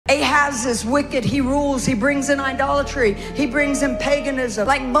Ahaz is wicked. He rules. He brings in idolatry. He brings in paganism,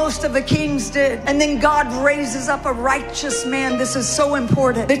 like most of the kings did. And then God raises up a righteous man. This is so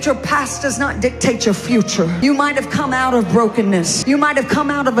important, that your past does not dictate your future. You might have come out of brokenness. You might have come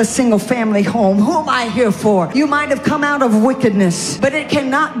out of a single family home. Who am I here for? You might have come out of wickedness, but it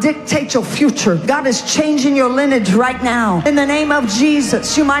cannot dictate your future. God is changing your lineage right now. In the name of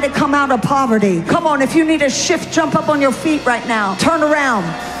Jesus, you might have come out of poverty. Come on, if you need a shift, jump up on your feet right now. Turn around.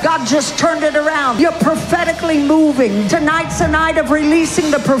 God just turned it around. You're prophetically moving. Tonight's a night of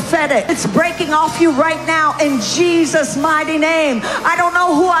releasing the prophetic. It's breaking off you right now in Jesus' mighty name. I don't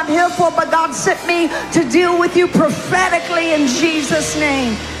know who I'm here for, but God sent me to deal with you prophetically in Jesus'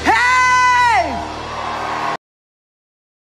 name. Hey!